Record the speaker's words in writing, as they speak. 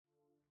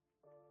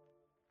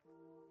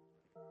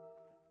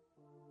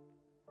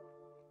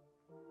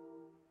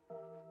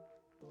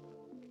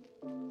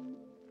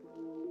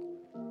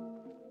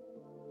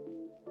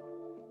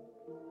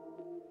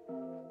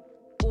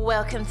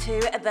Welcome to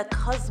the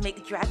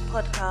Cosmic Drag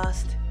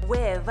Podcast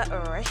with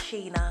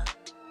Rashina,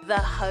 the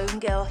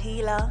homegirl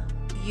healer,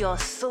 your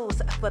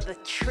source for the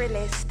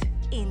trillest,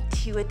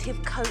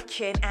 intuitive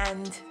coaching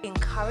and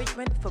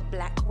encouragement for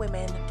Black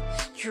women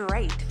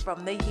straight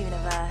from the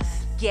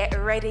universe. Get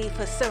ready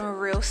for some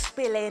real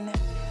spilling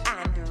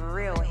and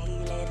real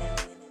healing.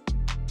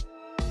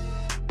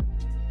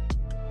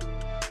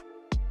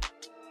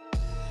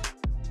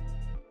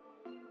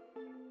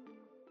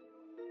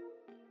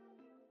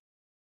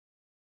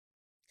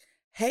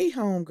 Hey,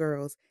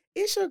 homegirls,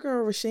 it's your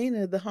girl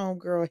Rashina, the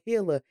homegirl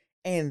healer,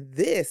 and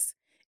this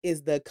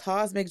is the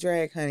Cosmic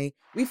Drag, honey.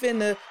 We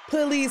finna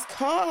police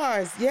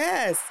cars,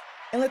 yes,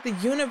 and let the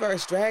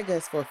universe drag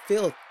us for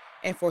filth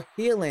and for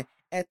healing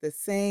at the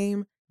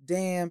same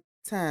damn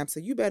time. So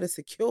you better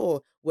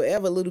secure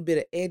whatever little bit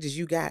of edges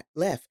you got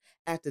left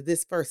after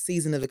this first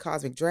season of the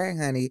Cosmic Drag,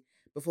 honey,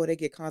 before they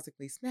get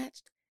constantly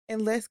snatched.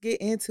 And let's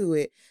get into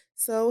it.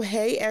 So,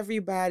 hey,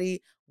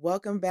 everybody,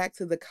 welcome back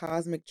to the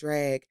Cosmic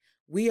Drag.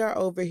 We are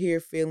over here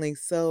feeling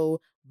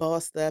so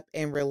bossed up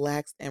and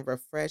relaxed and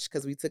refreshed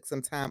because we took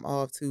some time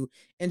off to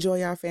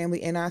enjoy our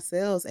family and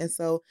ourselves. And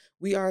so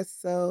we are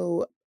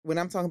so, when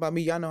I'm talking about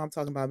me, y'all know I'm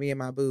talking about me and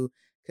my boo,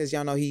 because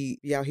y'all know he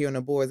be out here on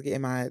the boards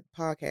getting my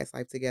podcast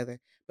life together.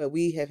 But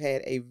we have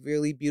had a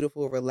really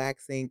beautiful,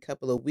 relaxing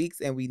couple of weeks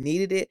and we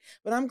needed it.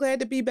 But I'm glad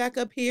to be back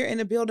up here in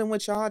the building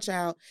with y'all,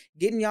 child,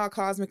 getting y'all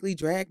cosmically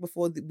dragged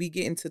before we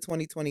get into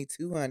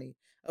 2022, honey.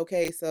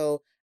 Okay,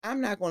 so I'm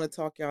not going to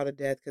talk y'all to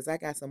death because I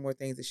got some more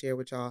things to share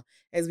with y'all.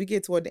 As we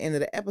get toward the end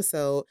of the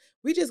episode,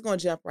 we just going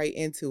to jump right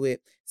into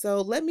it.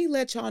 So let me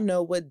let y'all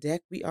know what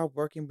deck we are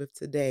working with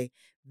today.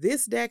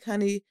 This deck,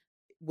 honey,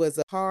 was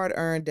a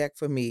hard-earned deck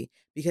for me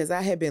because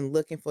I had been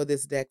looking for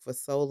this deck for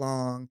so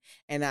long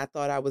and I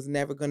thought I was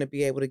never going to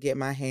be able to get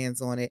my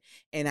hands on it.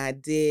 And I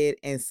did.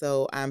 And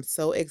so I'm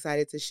so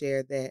excited to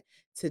share that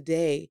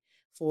today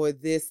for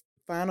this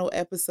final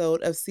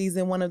episode of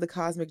season 1 of the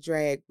Cosmic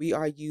Drag, we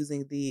are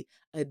using the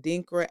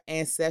Adinkra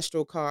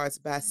Ancestral cards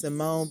by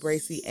Simone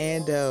Bracey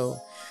Ando.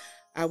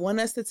 I want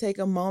us to take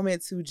a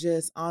moment to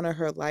just honor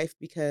her life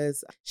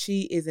because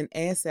she is an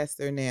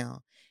ancestor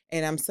now.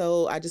 And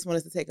I just want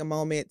us to take a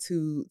moment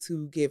to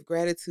give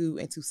gratitude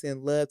and to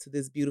send love to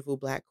this beautiful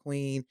Black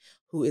queen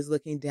who is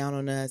looking down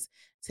on us.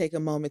 Take a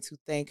moment to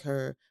thank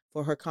her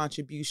for her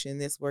contribution.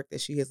 This work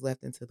that she has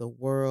left into the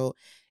world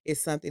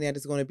is something that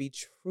is going to be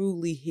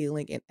truly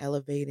healing and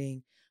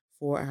elevating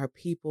for our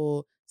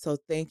people. So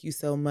thank you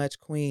so much,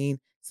 Queen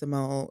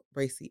Simone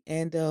Bracey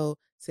Ando,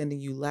 sending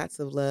you lots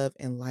of love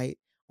and light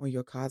on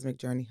your cosmic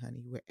journey,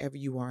 honey, wherever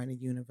you are in the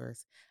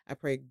universe. I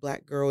pray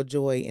Black girl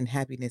joy and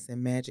happiness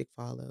and magic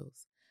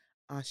follows.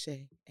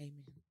 Ashe,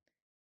 amen.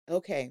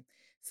 Okay,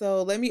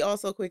 so let me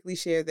also quickly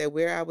share that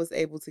where I was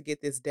able to get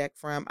this deck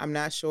from, I'm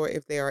not sure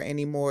if there are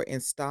any more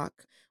in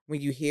stock when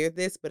you hear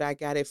this, but I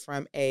got it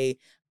from a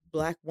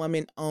Black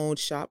woman-owned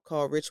shop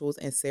called Rituals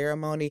and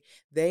Ceremony.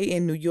 They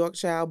in New York,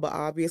 child, but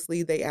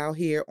obviously they out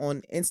here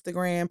on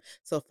Instagram.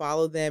 So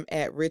follow them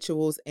at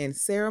Rituals and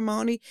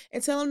Ceremony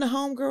and tell them the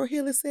homegirl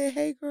healer said,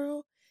 hey,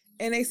 girl,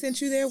 and they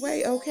sent you their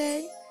way,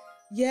 okay?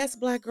 Yes,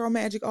 Black girl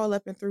magic all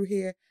up and through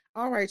here.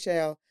 All right,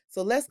 y'all.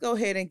 So let's go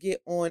ahead and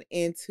get on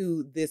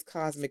into this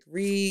cosmic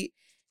read.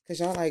 Because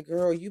y'all like,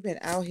 girl, you been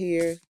out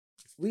here.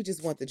 We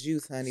just want the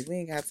juice, honey. We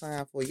ain't got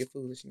time for your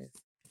foolishness.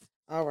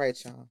 All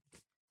right, y'all.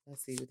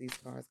 Let's see what these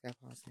cards got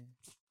popped in.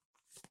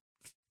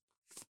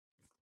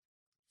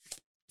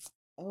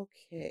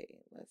 Okay,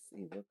 let's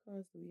see. What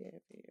cards do we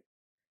have here?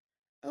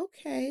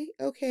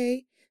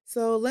 Okay.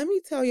 So let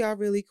me tell y'all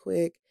really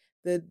quick.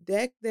 The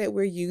deck that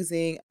we're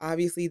using,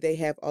 obviously they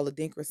have all the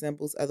Adinkra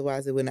symbols.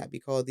 Otherwise, it would not be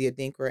called the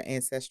Adinkra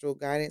Ancestral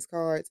Guidance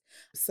cards.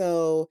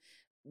 So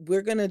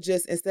we're going to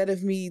just, instead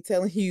of me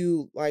telling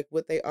you like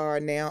what they are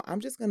now,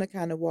 I'm just going to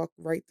kind of walk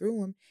right through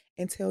them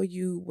and tell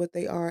you what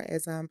they are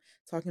as I'm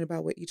talking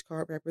about what each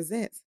card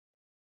represents.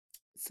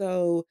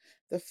 So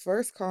the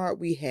first card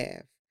we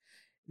have,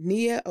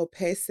 Nia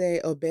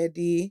Opese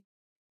Obedi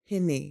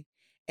Hini,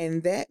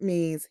 and that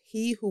means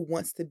he who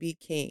wants to be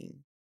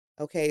king.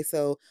 Okay,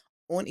 so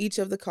on each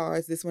of the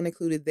cards, this one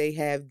included, they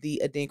have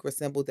the Adinkra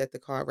symbol that the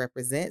card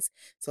represents.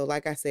 So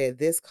like I said,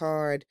 this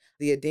card,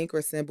 the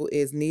Adinkra symbol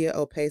is Nia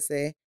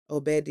Opese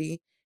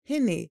Obedi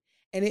Hini,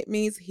 and it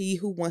means he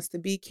who wants to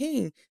be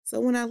king. So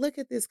when I look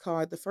at this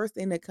card, the first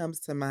thing that comes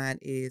to mind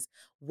is,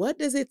 what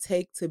does it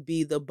take to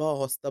be the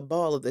boss, the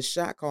baller, the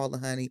shot caller,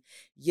 honey?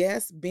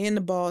 Yes, being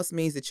the boss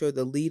means that you're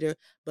the leader,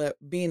 but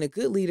being a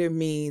good leader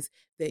means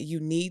that you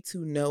need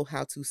to know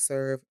how to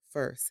serve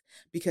first.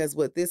 Because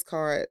with this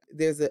card,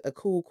 there's a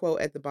cool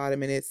quote at the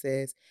bottom and it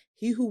says,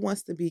 he who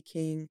wants to be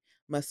king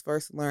must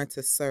first learn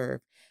to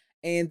serve.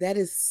 And that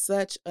is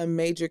such a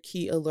major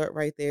key alert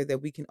right there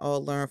that we can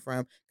all learn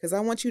from. Because I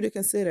want you to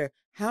consider,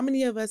 how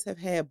many of us have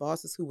had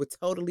bosses who were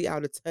totally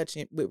out of touch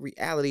with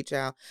reality,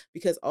 child,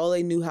 because all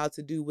they knew how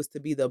to do was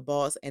to be the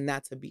boss and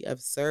not to be of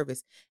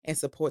service and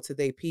support to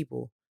their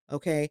people.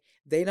 Okay.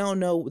 They don't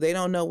know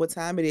what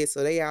time it is.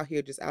 So they out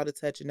here just out of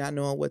touch and not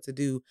knowing what to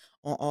do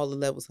on all the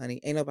levels, honey.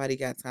 Ain't nobody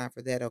got time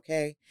for that.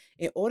 Okay.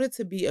 In order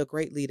to be a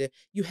great leader,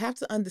 you have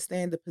to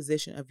understand the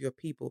position of your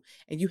people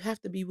and you have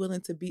to be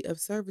willing to be of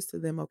service to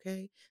them.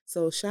 Okay.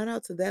 So shout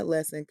out to that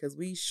lesson because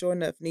we sure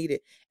enough need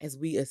it as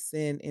we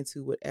ascend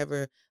into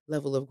whatever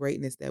level of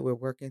greatness that we're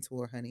working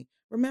toward, honey.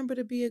 Remember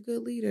to be a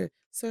good leader,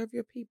 serve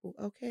your people.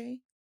 Okay.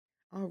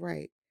 All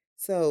right.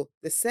 So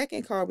the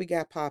second card we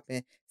got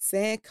popping,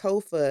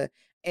 Sankofa.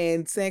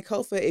 And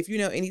Sankofa, if you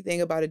know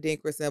anything about a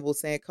Dinkra symbol,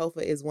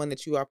 Sankofa is one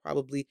that you are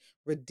probably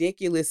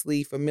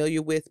ridiculously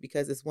familiar with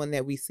because it's one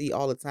that we see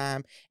all the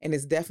time. And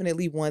it's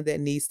definitely one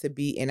that needs to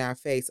be in our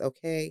face.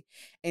 Okay.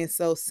 And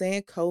so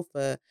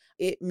Sankofa,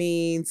 it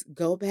means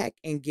go back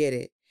and get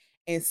it.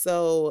 And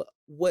so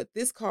what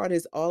this card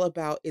is all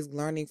about is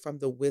learning from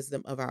the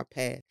wisdom of our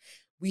past.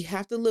 We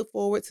have to look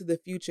forward to the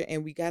future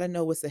and we got to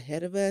know what's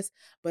ahead of us,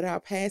 but our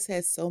past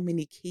has so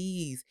many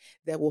keys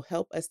that will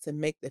help us to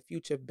make the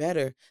future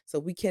better. So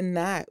we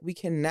cannot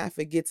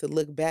forget to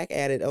look back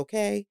at it,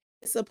 okay?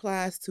 This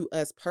applies to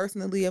us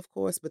personally, of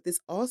course, but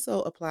this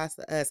also applies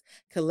to us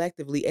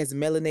collectively as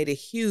melanated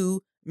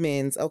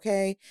humans,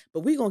 okay?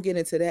 But we're going to get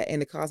into that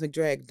in the Cosmic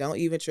Drag. Don't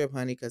even trip,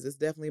 honey, because it's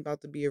definitely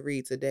about to be a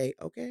read today,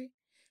 okay?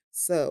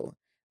 So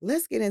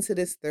let's get into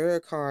this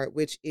third card,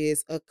 which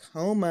is a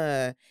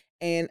coma.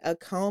 And a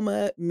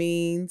coma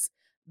means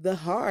the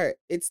heart.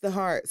 It's the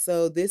heart.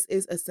 So this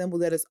is a symbol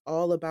that is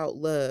all about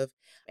love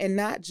and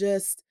not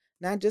just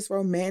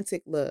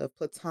romantic love,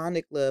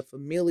 platonic love,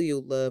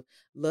 familial love,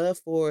 love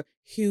for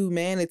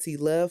humanity,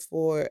 love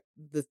for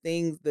the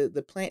things,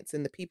 the plants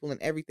and the people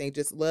and everything,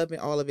 just love in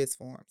all of its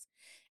forms.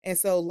 And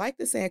so like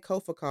the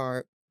Sankofa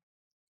card,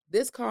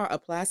 this card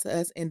applies to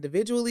us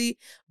individually,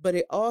 but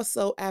it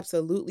also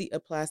absolutely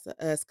applies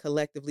to us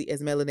collectively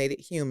as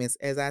melanated humans,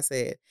 as I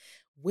said.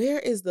 Where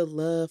is the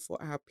love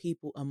for our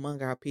people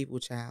among our people,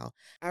 child?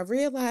 I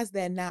realize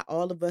that not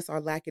all of us are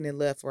lacking in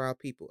love for our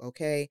people,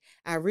 okay?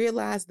 I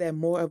realize that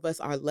more of us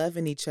are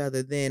loving each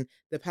other than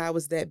the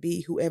powers that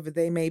be, whoever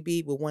they may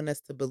be, will want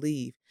us to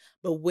believe.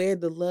 But where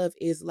the love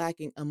is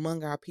lacking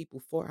among our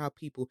people, for our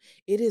people,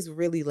 it is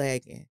really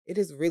lagging. It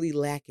is really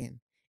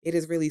lacking. It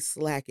is really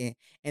slacking.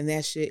 And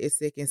that shit is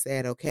sick and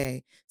sad,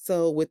 okay?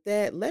 So with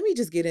that, let me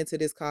just get into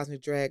this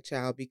cosmic drag,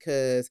 child,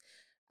 because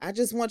I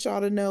just want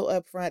y'all to know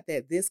up front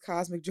that this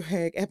cosmic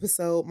drag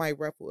episode might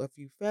ruffle a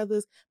few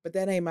feathers, but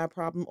that ain't my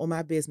problem or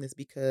my business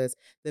because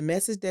the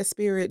message that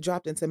spirit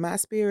dropped into my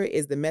spirit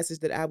is the message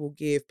that I will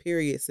give,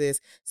 period, sis.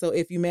 So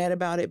if you mad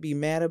about it, be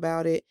mad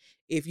about it.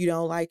 If you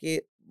don't like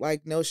it,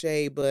 like no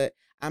shade, but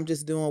I'm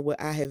just doing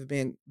what I have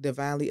been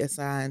divinely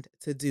assigned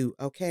to do,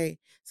 okay?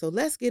 So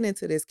let's get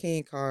into this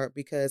king card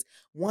because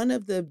one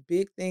of the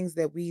big things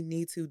that we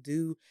need to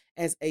do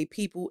as a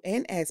people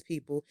and as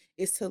people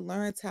is to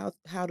learn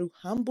how to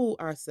humble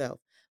ourselves.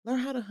 Learn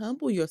how to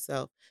humble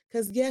yourself.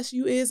 Because yes,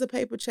 you is a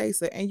paper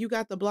chaser and you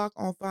got the block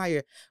on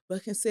fire.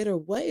 But consider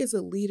what is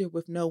a leader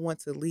with no one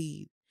to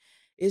lead?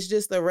 It's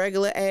just a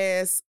regular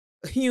ass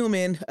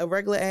human, a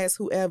regular ass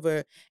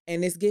whoever,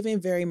 and it's giving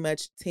very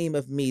much team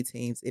of me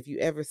teams. If you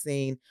ever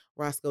seen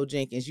Roscoe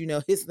Jenkins, you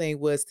know his thing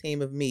was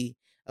team of me.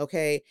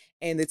 Okay.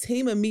 And the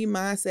team of me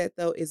mindset,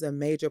 though, is a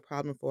major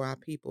problem for our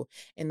people.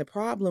 And the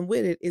problem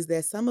with it is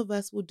that some of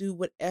us will do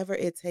whatever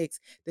it takes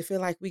to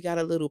feel like we got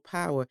a little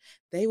power.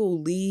 They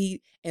will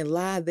lead and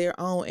lie their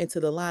own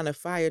into the line of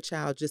fire,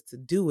 child, just to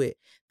do it.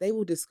 They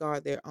will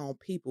discard their own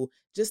people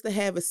just to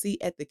have a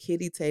seat at the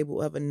kiddie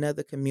table of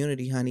another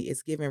community, honey.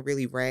 It's giving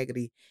really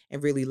raggedy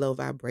and really low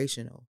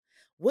vibrational.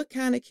 What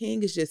kind of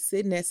king is just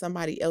sitting at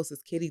somebody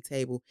else's kiddie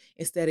table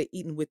instead of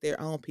eating with their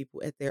own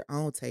people at their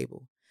own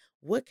table?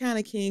 What kind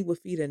of king would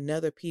feed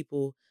another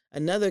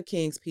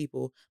king's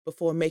people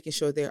before making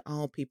sure their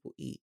own people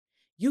eat?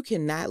 You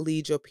cannot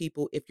lead your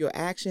people if your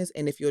actions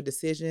and if your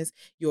decisions,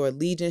 your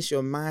allegiance,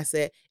 your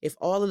mindset, if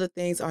all of the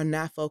things are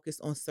not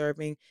focused on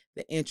serving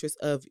the interests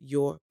of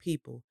your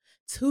people.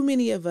 Too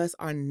many of us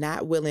are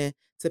not willing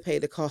to pay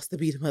the cost to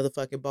be the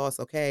motherfucking boss,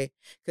 okay?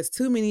 Because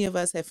too many of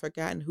us have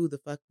forgotten who the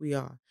fuck we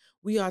are.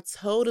 We are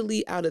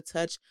totally out of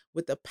touch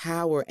with the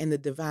power and the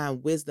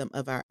divine wisdom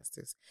of our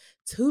ancestors.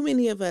 Too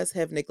many of us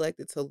have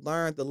neglected to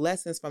learn the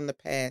lessons from the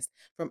past,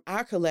 from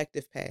our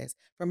collective past,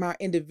 from our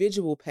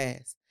individual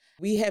past.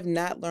 We have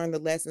not learned the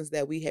lessons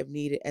that we have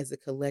needed as a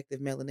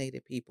collective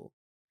melanated people.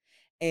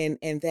 And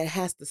that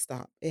has to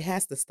stop. It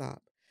has to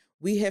stop.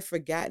 We have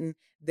forgotten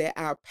that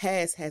our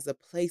past has a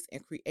place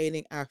in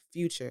creating our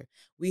future.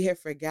 We have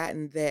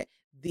forgotten that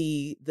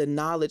the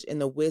knowledge and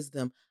the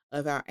wisdom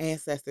of our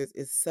ancestors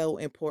is so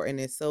important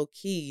and so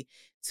key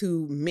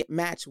to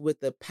match with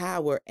the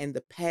power and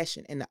the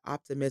passion and the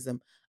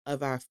optimism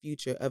of our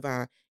future, of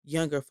our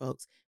younger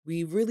folks.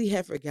 We really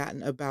have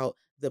forgotten about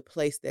the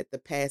place that the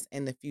past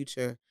and the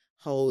future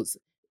holds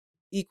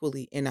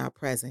equally in our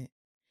present.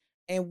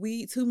 And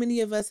too many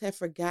of us have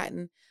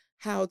forgotten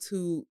how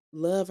to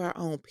love our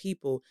own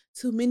people.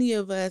 Too many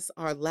of us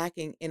are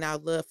lacking in our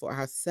love for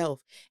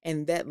ourselves.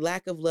 And that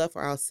lack of love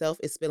for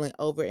ourselves is spilling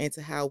over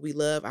into how we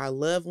love our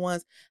loved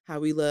ones, how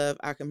we love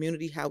our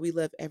community, how we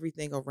love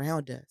everything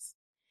around us.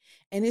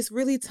 And it's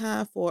really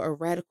time for a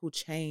radical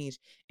change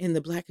in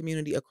the Black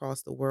community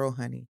across the world,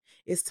 honey.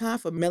 It's time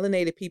for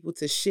melanated people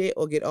to shit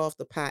or get off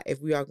the pot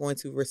if we are going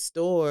to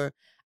restore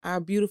our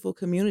beautiful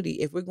community,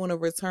 if we're going to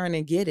return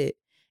and get it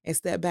and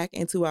step back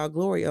into our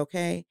glory,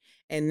 okay?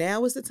 And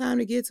now is the time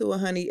to get to it,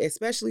 honey,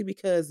 especially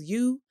because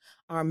you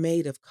are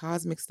made of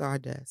cosmic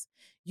stardust.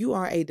 You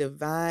are a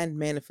divine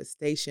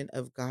manifestation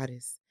of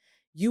Goddess.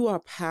 You are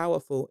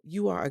powerful.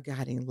 You are a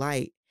guiding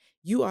light.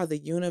 You are the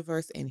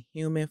universe in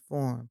human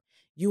form.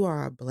 You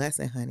are a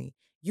blessing, honey.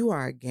 You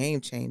are a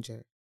game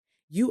changer.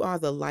 You are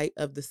the light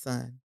of the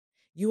sun.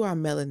 You are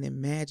melanin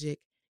magic.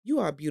 You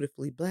are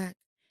beautifully Black.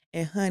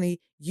 And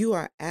honey, you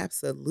are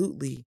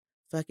absolutely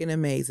fucking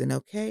amazing,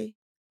 okay?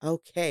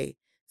 Okay.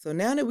 So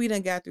now that we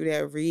done got through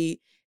that read,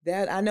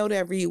 that I know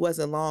that read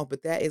wasn't long,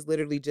 but that is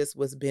literally just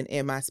what's been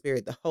in my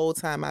spirit the whole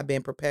time I've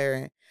been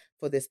preparing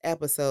for this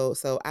episode.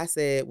 So I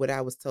said what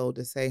I was told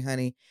to say,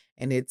 honey,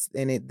 and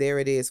there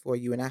it is for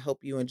you. And I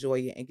hope you enjoy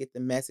it and get the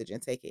message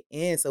and take it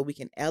in so we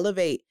can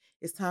elevate.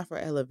 It's time for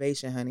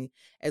elevation, honey.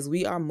 As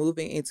we are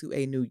moving into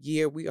a new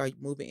year, we are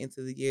moving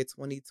into the year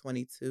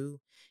 2022.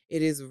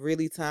 It is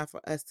really time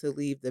for us to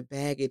leave the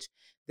baggage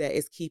that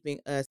is keeping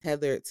us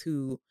tethered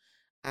to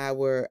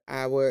our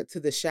to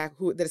the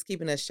shackle that is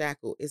keeping us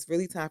shackled. It's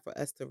really time for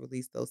us to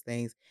release those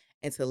things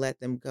and to let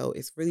them go.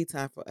 It's really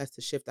time for us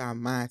to shift our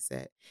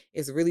mindset.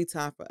 It's really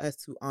time for us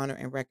to honor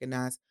and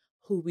recognize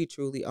who we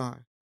truly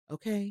are.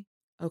 Okay?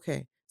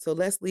 Okay. So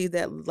let's leave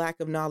that lack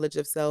of knowledge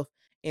of self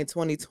in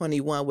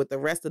 2021 with the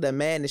rest of the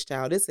madness,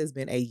 child. This has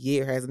been a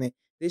year, hasn't it?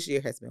 This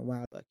year has been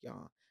wild luck,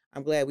 y'all.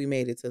 I'm glad we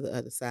made it to the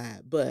other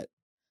side. But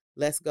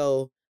let's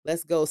go.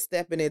 Let's go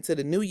stepping into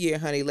the new year,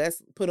 honey.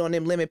 Let's put on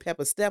them lemon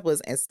pepper steppers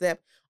and step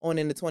on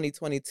into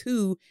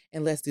 2022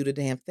 and let's do the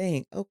damn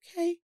thing.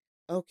 Okay?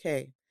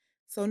 Okay.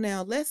 So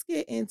now let's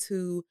get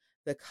into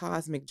the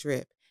cosmic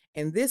drip.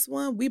 And this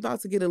one, we about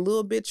to get a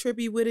little bit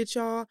trippy with it,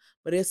 y'all,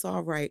 but it's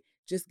all right.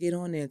 Just get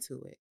on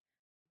into it.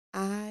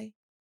 I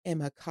am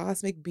a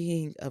cosmic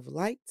being of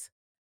light,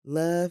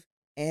 love,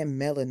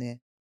 and melanin.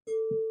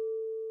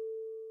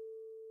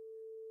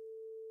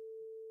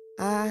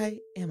 I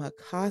am a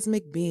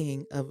cosmic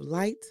being of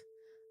light,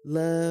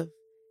 love,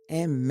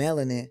 and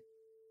melanin.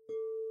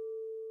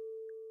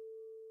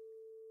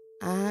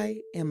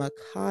 I am a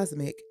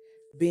cosmic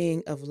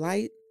being of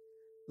light,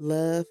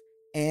 love,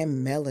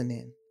 and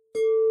melanin.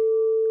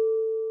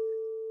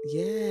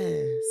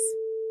 Yes.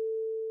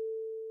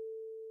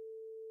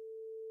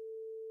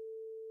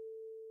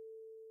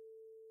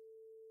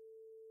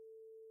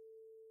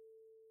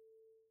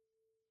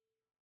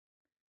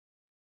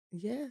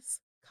 Yes,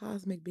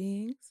 cosmic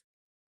beings.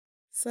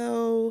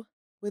 So,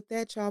 with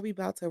that, y'all, we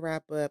about to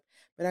wrap up.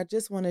 But I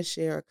just want to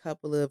share a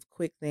couple of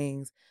quick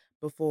things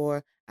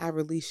before I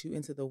release you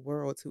into the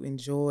world to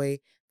enjoy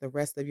the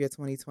rest of your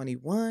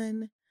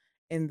 2021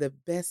 in the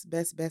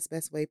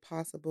best way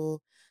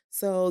possible.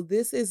 So,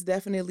 this is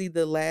definitely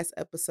the last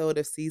episode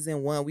of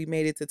season 1. We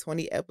made it to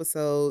 20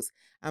 episodes.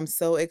 I'm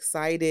so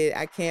excited.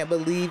 I can't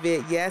believe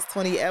it. Yes,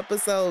 20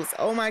 episodes.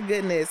 Oh my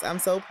goodness. I'm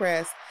so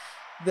pressed.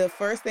 The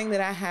first thing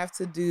that I have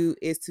to do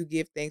is to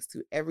give thanks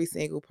to every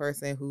single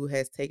person who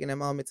has taken a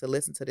moment to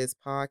listen to this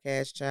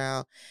podcast,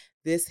 child.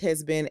 This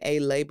has been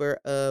a labor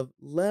of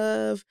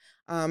love.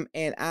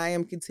 And I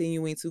am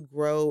continuing to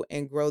grow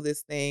and grow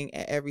this thing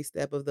at every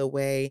step of the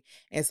way.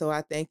 And so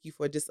I thank you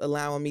for just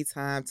allowing me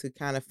time to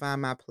kind of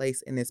find my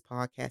place in this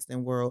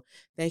podcasting world.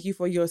 Thank you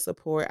for your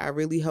support. I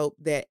really hope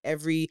that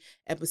every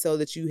episode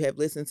that you have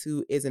listened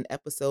to is an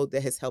episode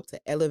that has helped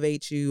to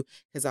elevate you,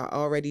 because I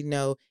already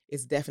know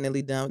it's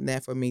definitely done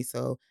that for me.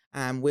 So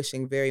I'm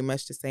wishing very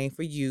much the same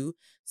for you.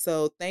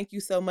 So thank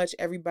you so much,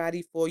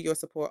 everybody, for your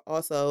support.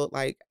 Also,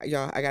 like,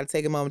 y'all, I got to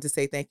take a moment to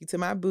say thank you to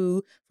my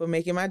boo for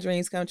making my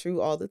dreams come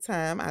true all the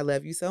time. I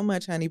love you so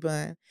much, honey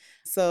bun.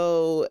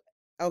 So,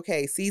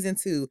 okay, season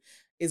 2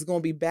 is going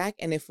to be back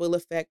and in full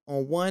effect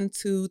on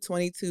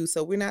 1/2/22.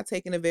 So we're not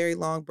taking a very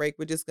long break.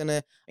 We're just going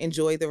to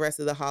enjoy the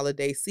rest of the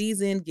holiday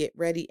season, get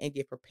ready and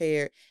get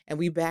prepared. And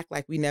we back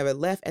like we never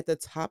left at the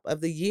top of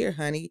the year,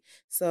 honey.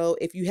 So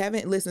if you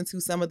haven't listened to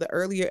some of the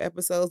earlier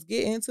episodes,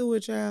 get into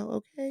it, y'all,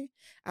 okay?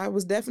 I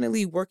was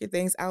definitely working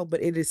things out,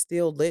 but it is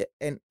still lit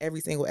in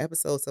every single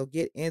episode. So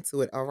get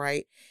into it, all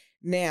right?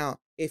 Now,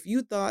 if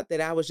you thought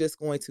that I was just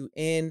going to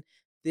end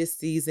this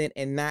season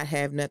and not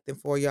have nothing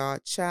for y'all,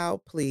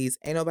 child, please.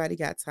 Ain't nobody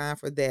got time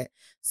for that.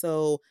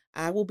 So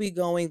I will be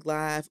going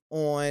live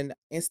on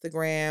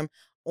Instagram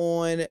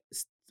on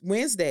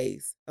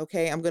Wednesdays.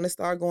 Okay. I'm going to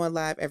start going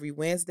live every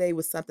Wednesday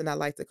with something I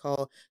like to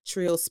call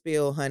Trill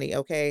Spill, honey.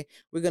 Okay.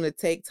 We're going to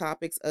take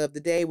topics of the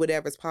day,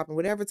 whatever's popping,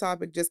 whatever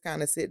topic just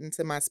kind of sitting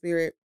to my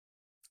spirit.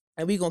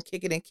 And we're going to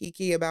kick it and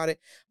kiki about it,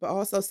 but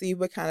also see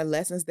what kind of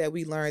lessons that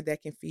we learned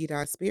that can feed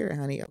our spirit,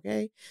 honey,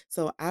 okay?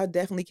 So I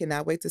definitely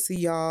cannot wait to see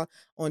y'all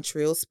on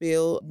Trill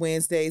Spill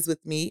Wednesdays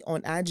with me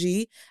on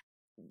IG.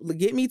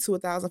 Get me to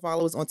 1,000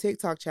 followers on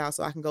TikTok, child,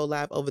 so I can go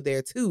live over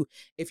there too.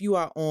 If you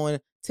are on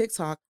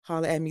TikTok,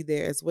 holler at me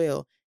there as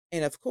well.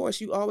 And of course,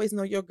 you always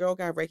know your girl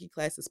got Reiki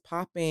classes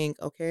popping,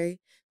 okay?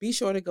 Be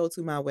sure to go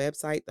to my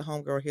website,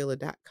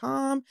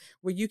 thehomegirlhealer.com,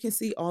 where you can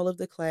see all of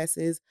the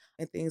classes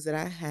and things that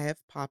I have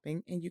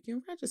popping, and you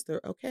can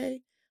register,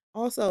 okay?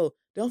 Also,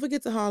 don't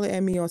forget to holler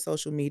at me on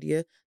social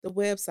media. The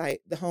website,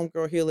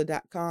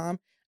 thehomegirlhealer.com.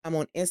 I'm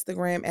on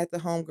Instagram at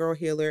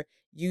thehomegirlhealer,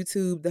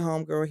 YouTube, The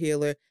Homegirl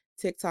Healer,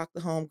 TikTok, The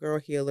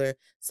Homegirl Healer.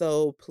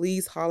 So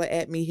please holler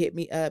at me, hit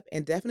me up,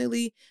 and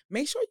definitely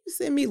make sure you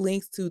send me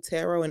links to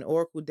tarot and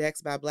oracle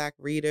decks by Black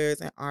readers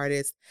and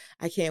artists.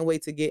 I can't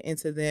wait to get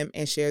into them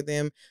and share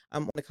them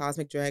on the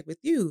Cosmic Drag with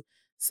you.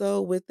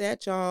 So with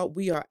that, y'all,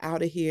 we are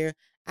out of here.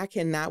 I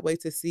cannot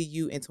wait to see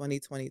you in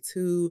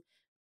 2022.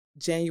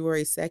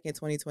 January 2nd,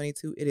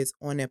 2022. It is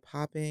on and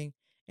popping.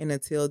 And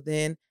until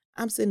then,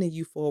 I'm sending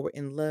you forward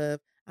in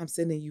love. I'm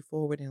sending you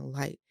forward in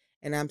light.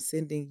 And I'm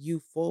sending you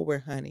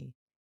forward, honey,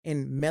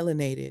 in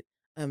melanated,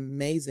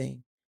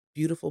 amazing,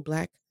 beautiful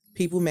Black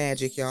people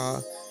magic,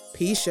 y'all.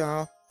 Peace,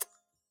 y'all.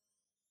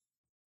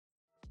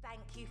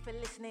 Thank you for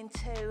listening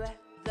to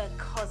The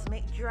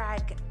Cosmic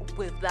Drag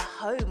with the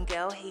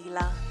Homegirl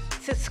Healer.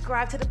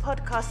 Subscribe to the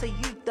podcast so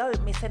you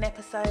don't miss an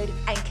episode,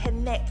 and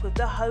connect with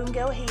the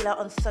Homegirl Healer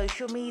on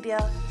social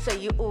media so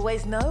you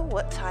always know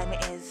what time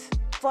it is.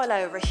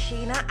 Follow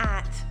Rashina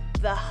at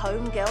The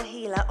Homegirl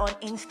Healer on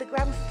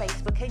Instagram,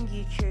 Facebook and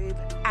YouTube,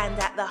 and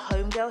at The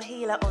Homegirl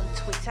Healer on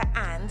Twitter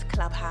and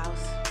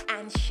Clubhouse.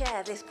 And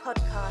share this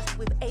podcast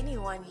with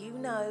anyone you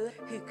know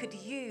who could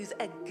use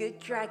a good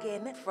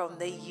dragging from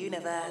the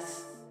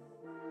universe.